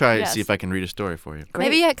exhausted, but let me try and Yes. see if I can read a story for you.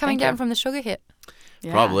 Maybe Great. coming Thank down you. from the sugar hit.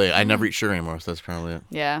 Yeah. Probably. I never eat sugar anymore, so that's probably it.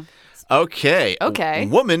 Yeah. Okay. Okay.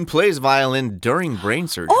 Woman plays violin during brain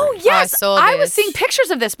surgery. Oh, yes. saw I was this. seeing pictures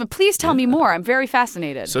of this, but please tell me more. I'm very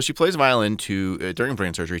fascinated. So she plays violin during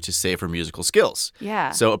brain surgery to save her musical skills.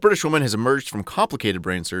 Yeah. So a British woman has emerged from complicated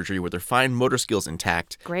brain surgery with her fine motor skills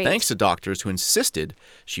intact, Great. thanks to doctors who insisted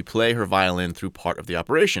she play her violin through part of the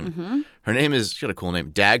operation. Mm-hmm. Her name is, she got a cool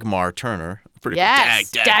name, Dagmar Turner. Pretty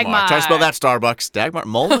Yes, cool. Dagmar. Try to spell that, Starbucks. Dagmar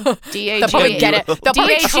Mullen? They'll probably get it. They'll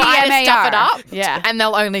probably try to stuff it up, Yeah. and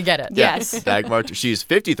they'll only get it. Yes. Dagmar. She's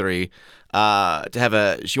 53.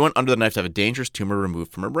 She went under the knife to have a dangerous tumor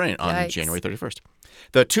removed from her brain on Yikes. January 31st.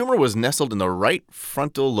 The tumor was nestled in the right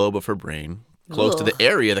frontal lobe of her brain, close to the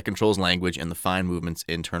area that controls language and the fine movements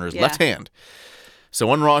in Turner's Yeah. left hand. So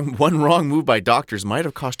one wrong move by doctors might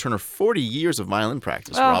have cost Turner 40 years of violin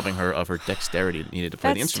practice, robbing her of her dexterity needed to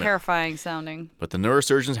play the That's instrument. terrifying sounding. But the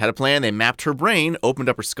neurosurgeons had a plan. They mapped her brain, opened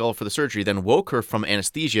up her skull for the surgery, then woke her from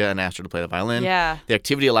anesthesia and asked her to play the violin. Yeah. The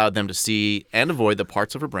activity allowed them to see and avoid the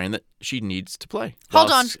parts of her brain that she needs to play.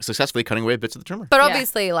 Hold while on. Successfully cutting away bits of the tumor. But Yeah.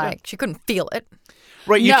 obviously, she couldn't feel it.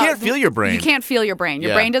 Right, you No, can't feel your brain. You can't feel your brain. Your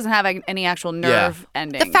Yeah. brain doesn't have any actual nerve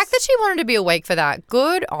endings. The fact that she wanted to be awake for that,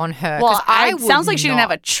 good on her. 'cause well, I it sounds like she didn't would have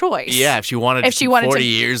a not. choice. Yeah, if she wanted, If she wanted 40 to,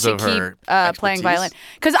 years to of keep her playing expertise. violin,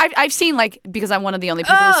 because I've seen because I'm one of the only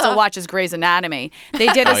people who still watches Grey's Anatomy. They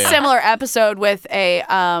did a Oh, yeah. similar episode with a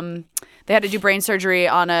they had to do brain surgery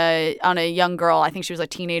on a young girl. I think she was a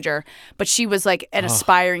teenager, but she was like an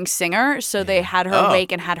aspiring singer, so they had her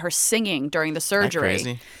awake and had her singing during the surgery.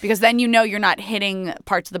 crazy? Because then you're not hitting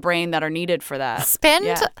parts of the brain that are needed for that. Spend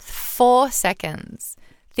Yeah. 4 seconds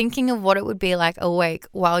thinking of what it would be like awake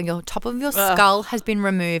while your top of your skull has been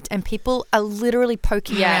removed and people are literally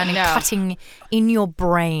poking Yeah, around and no. cutting in your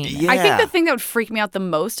brain. Yeah. I think the thing that would freak me out the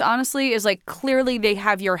most, honestly, is like clearly they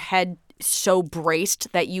have your head so braced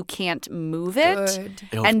that you can't move it.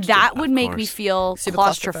 Good. Oh, And that of would make me course. feel Super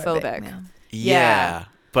claustrophobic. yeah. Yeah.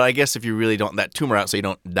 But I guess if you really don't that tumor out so you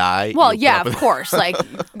don't die. Well, you'll put yeah, up of with- course. Like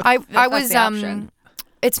I that's was the option.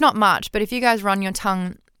 it's not much, but if you guys run your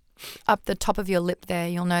tongue up the top of your lip there,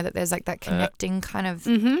 you'll know that there's like that connecting kind of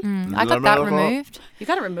I got that removed. you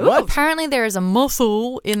got it removed. What? Apparently there is a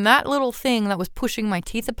muscle in that little thing that was pushing my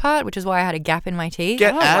teeth apart, which is why I had a gap in my teeth.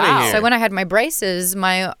 Get out wow. of here. So when I had my braces,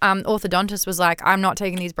 my orthodontist was like, I'm not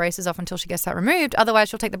taking these braces off until she gets that removed. Otherwise,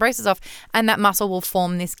 she'll take the braces off and that muscle will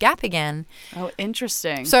form this gap again. Oh,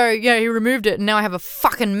 interesting. So, yeah, he removed it and now I have a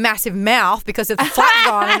fucking massive mouth because it's flat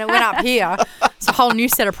gone and it went up here. It's a whole new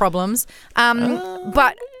set of problems.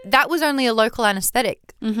 But that was only a local anesthetic.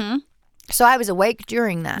 Mm-hmm. So I was awake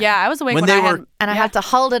during that. yeah, I was awake When when, they I had were- And I had to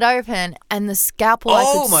hold it open and the scalpel, I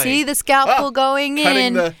Oh could my- see the scalpel going cutting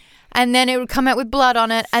in. the- And then it would come out with blood on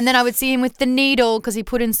it. And then I would see him with the needle because he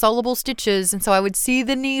put in soluble stitches. And so I would see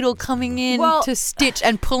the needle coming in Well- to stitch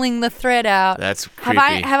and pulling the thread out. That's have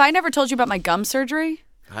creepy. I never told you about my gum surgery?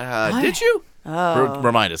 Did you? Oh.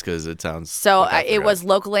 Remind us because it sounds. So like I it forgot. was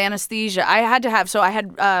local anesthesia. I had to have. So I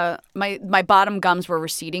had my bottom gums were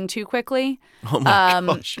receding too quickly. Oh my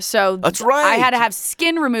gosh. So That's right. I had to have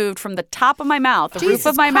skin removed from the top of my mouth, the roof Jesus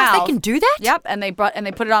of my Christ, mouth. they can do that? Yep, and they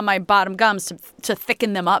put it on my bottom gums to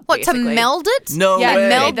thicken them up. What, basically. to meld it? No Yeah, way.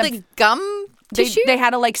 Meld They- the gum They, tissue? they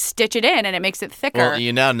had to like stitch it in, and it makes it thicker. Well,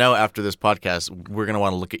 you now know after this podcast, we're going to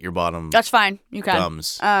want to look at your bottom That's fine. You can.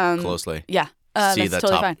 gums closely. Yeah. See that's the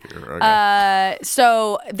totally top. fine.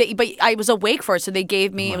 Okay. But I was awake for it, so they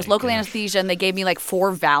gave me it was local anesthesia, and they gave me like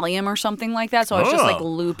 4 Valium or something like that. So I was just like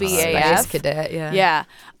loopy Space AF. cadet, yeah.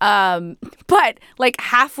 Yeah. But like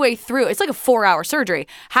halfway through, it's like a 4-hour surgery.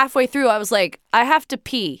 Halfway through, I was like, I have to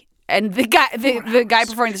pee, and the guy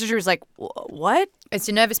performing the surgery was like, what? It's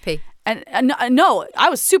your nervous pee. And no, I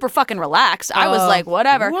was super fucking relaxed. I was like,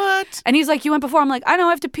 whatever. What? And he's like, you went before. I'm like, I know, I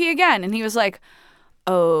have to pee again. And he was like,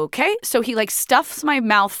 okay. So he like stuffs my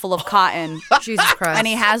mouth full of cotton. Jesus Christ. And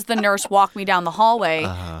he has the nurse walk me down the hallway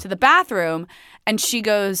to the bathroom. And she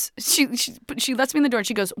goes, she lets me in the door and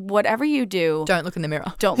she goes, whatever you do, Don't look in the mirror.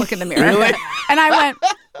 don't look in the mirror. And I went,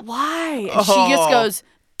 why? And she just goes,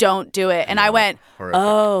 don't do it. And I went,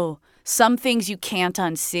 oh, some things you can't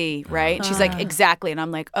unsee, right? And she's like, exactly. And I'm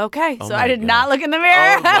like, okay. So I did not look in the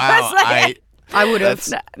mirror. Oh, wow. I was like, I would have.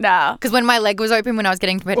 no. Because when my leg was open, when I was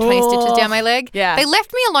getting 20 stitches down my leg, Yeah. they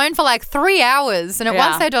left me alone for like 3 hours. And at Yeah.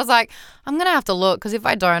 one stage, I was like, I'm going to have to look because if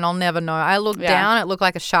I don't, I'll never know. I looked Yeah. down. It looked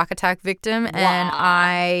like a shark attack victim. And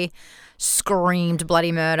I screamed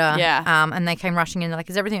bloody murder. Yeah. And they came rushing in. They're like,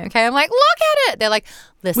 "Is everything okay?" I'm like, "Look at it." They're like,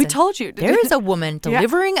 "Listen, We told you. there is a woman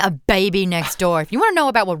delivering a baby next door. If you want to know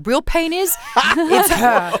about what real pain is, it's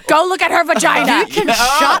her. Go look at her vagina. You can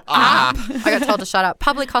shut up." I got told to shut up.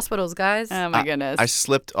 Public hospitals, guys. Oh my goodness. I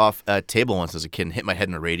slipped off a table once as a kid and hit my head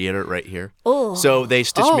in a radiator right here. So they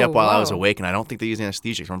stitched me up while I was awake, and I don't think they used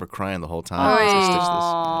anesthesia. I remember crying the whole time. as they stitched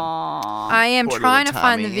this. I am Poor trying to little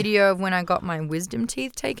find the Tommy. video of when I got my wisdom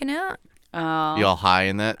teeth taken out. You all high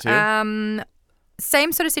in that too?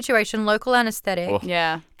 Same sort of situation, local anesthetic. Oh.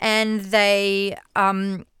 Yeah. And they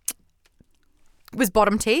was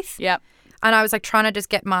bottom teeth. Yep. And I was like trying to just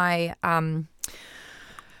get my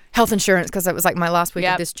health insurance because it was like my last week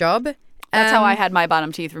of Yep. this job. That's how I had my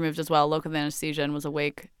bottom teeth removed as well. Local anesthesia, and was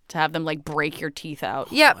awake to have them like break your teeth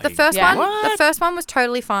out. Yeah, the first Yeah. one. The first one was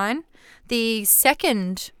totally fine. The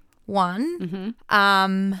second one,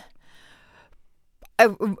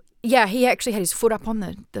 yeah, he actually had his foot up on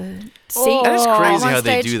the seat. That is at crazy one how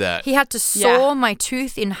they stage. do that. He had to saw my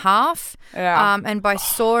tooth in half. Yeah. And by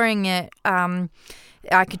sawing it,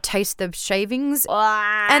 I could taste the shavings.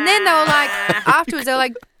 And then they were like, afterwards, they were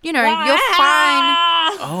like, you're fine.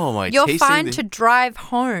 Oh my! You're tasting fine the- to drive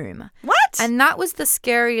home. What? And that was the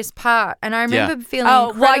scariest part. And I remember feeling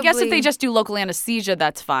Oh, well, I guess if incredibly- they just do local anesthesia,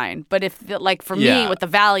 that's fine. But if, like, for Yeah. me with the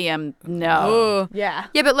Valium, no. Yeah.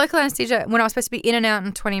 Yeah, but local anesthesia, when I was supposed to be in and out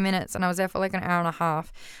in 20 minutes, and I was there for like an hour and a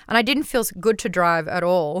half, and I didn't feel good to drive at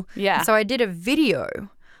all. Yeah. And so I did a video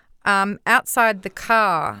outside the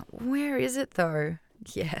car. Where is it, though?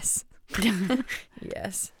 Yes.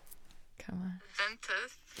 Yes. Come on.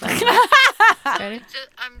 Dentist. Ready?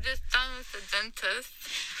 I'm just done with the dentist.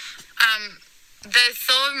 They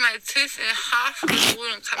sawed my tooth in half and it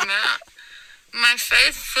wouldn't come out. My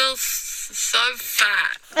face feels so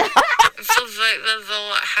fat. It feels like there's a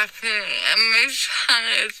lot happening. And my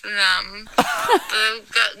tongue is numb. They've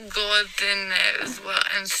got gauze in there as well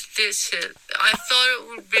and stitches. I thought it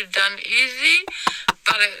would be done easy,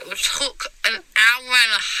 but it took an hour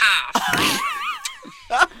and a half.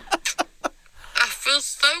 I feel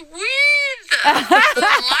so weird. I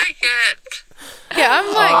don't like it. Yeah, I'm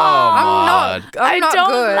like, I'm not don't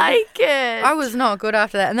good. like it. I was not good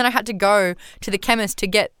after that. And then I had to go to the chemist to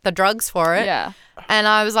get the drugs for it. Yeah. And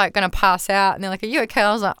I was like going to pass out. And they're like, "Are you okay?"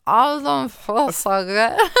 I was like, "I don't feel so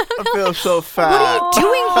good." I feel so fat. What are you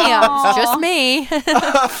doing here? It's just me. So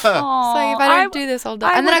if I don't do this all day.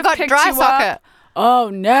 And then I would've got picked dry you socket. up. Oh,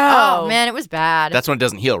 no. Oh, man, it was bad. That's when it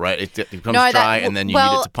doesn't heal, right? It becomes No, dry, and then you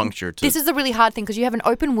need it to puncture. This is a really hard thing because you have an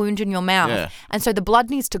open wound in your mouth. Yeah. And so the blood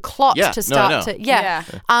needs to clot Yeah, to no, start I know. to. Yeah.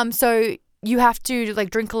 So you have to like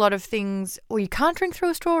drink a lot of things, or you can't drink through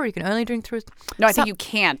a straw, or you can only drink through a No, I think you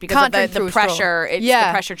can't because Can't of drink the through a straw. pressure. It's Yeah.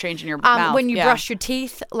 the pressure change in your mouth. When you Yeah. brush your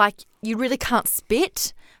teeth, like you really can't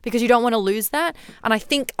spit because you don't want to lose that. And I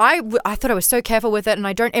think I thought I was so careful with it, and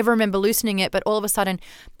I don't ever remember loosening it, but all of a sudden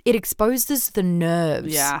it exposes the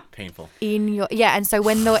nerves Yeah. painful. in your and so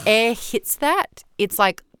when the air hits that, it's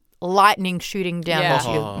like lightning shooting down Yeah.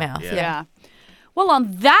 into your mouth. Yeah. Well,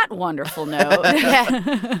 on that wonderful note,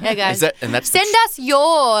 Yeah, guys. That's Send us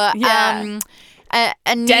your Yeah. Dental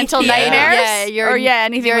anesthetized- nightmares? Yeah, your, Or, yeah,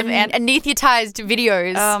 anything your with anesthetized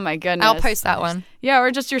videos. oh my goodness. I'll post that one. Yeah,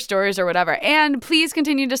 or just your stories or whatever. And please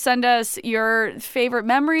continue to send us your favorite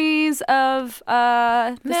memories of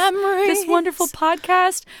this wonderful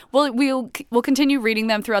podcast. We'll continue reading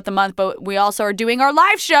them throughout the month, but we also are doing our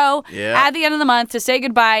live show at the end of the month to say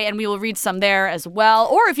goodbye, and we will read some there as well.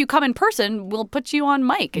 Or if you come in person, we'll put you on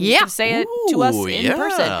mic and you can say it to us Ooh, in yeah.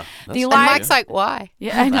 person. That's The good. And live, Mike's like, why?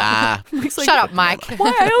 yeah, I know. Ah, Mike's like, Shut up, Mike.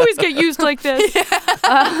 why I always get used like this.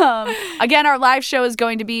 Again, our live show is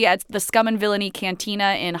going to be at the Scum and Villainy Cantina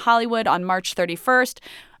in Hollywood on March 31st.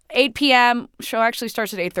 8 p.m. Show actually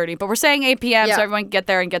starts at 8:30, but we're saying 8 p.m. Yeah. so everyone can get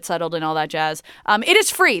there and get settled and all that jazz. It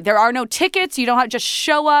is free. There are no tickets. You don't have to just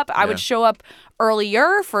show up. I would show up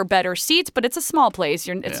earlier for better seats, but it's a small place.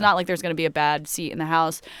 It's not like there's going to be a bad seat in the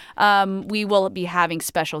house. We will be having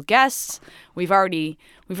special guests. We've already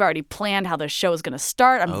planned how the show is going to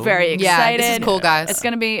start. I'm very excited. Yeah, this is cool, guys. It's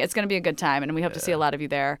gonna be a good time, and we hope to see a lot of you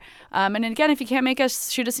there. And again, if you can't make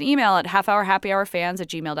us, shoot us an email at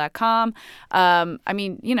halfhourhappyhourfans@gmail.com. I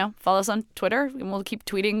mean, follow us on Twitter, and we'll keep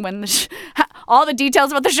tweeting when all the details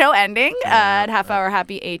about the show ending at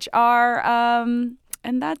halfhourhappyhr.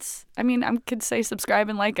 And that's, I could say subscribe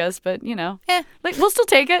and like us, but like we'll still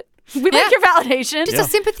take it. We like your validation. Just a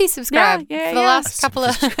sympathy subscribe Yeah, for the last couple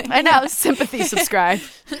of. I know, sympathy subscribe.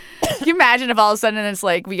 Can you imagine if all of a sudden it's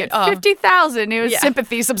like we get 50,000 new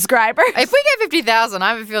sympathy subscribers? If we get 50,000,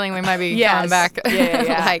 I have a feeling we might be Yes. coming back.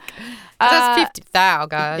 Yeah. Like, That's 50th hour,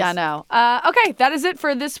 guys. Yeah, no. Okay, that is it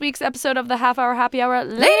for this week's episode of the Half Hour Happy Hour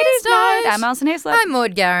Ladies Night. I'm Alison Hayslip. I'm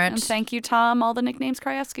Maud Garrett. And thank you, Tom. All the nicknames,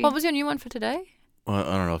 Krajewski. What was your new one for today? Well,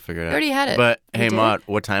 I don't know. I'll figure it out. You already had it. But hey, did? Maud,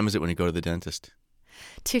 what time is it when you go to the dentist?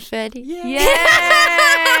 2:30. Yay!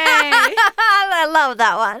 I love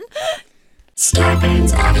that one.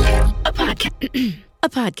 Scarpins Audio, a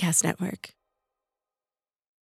podcast network.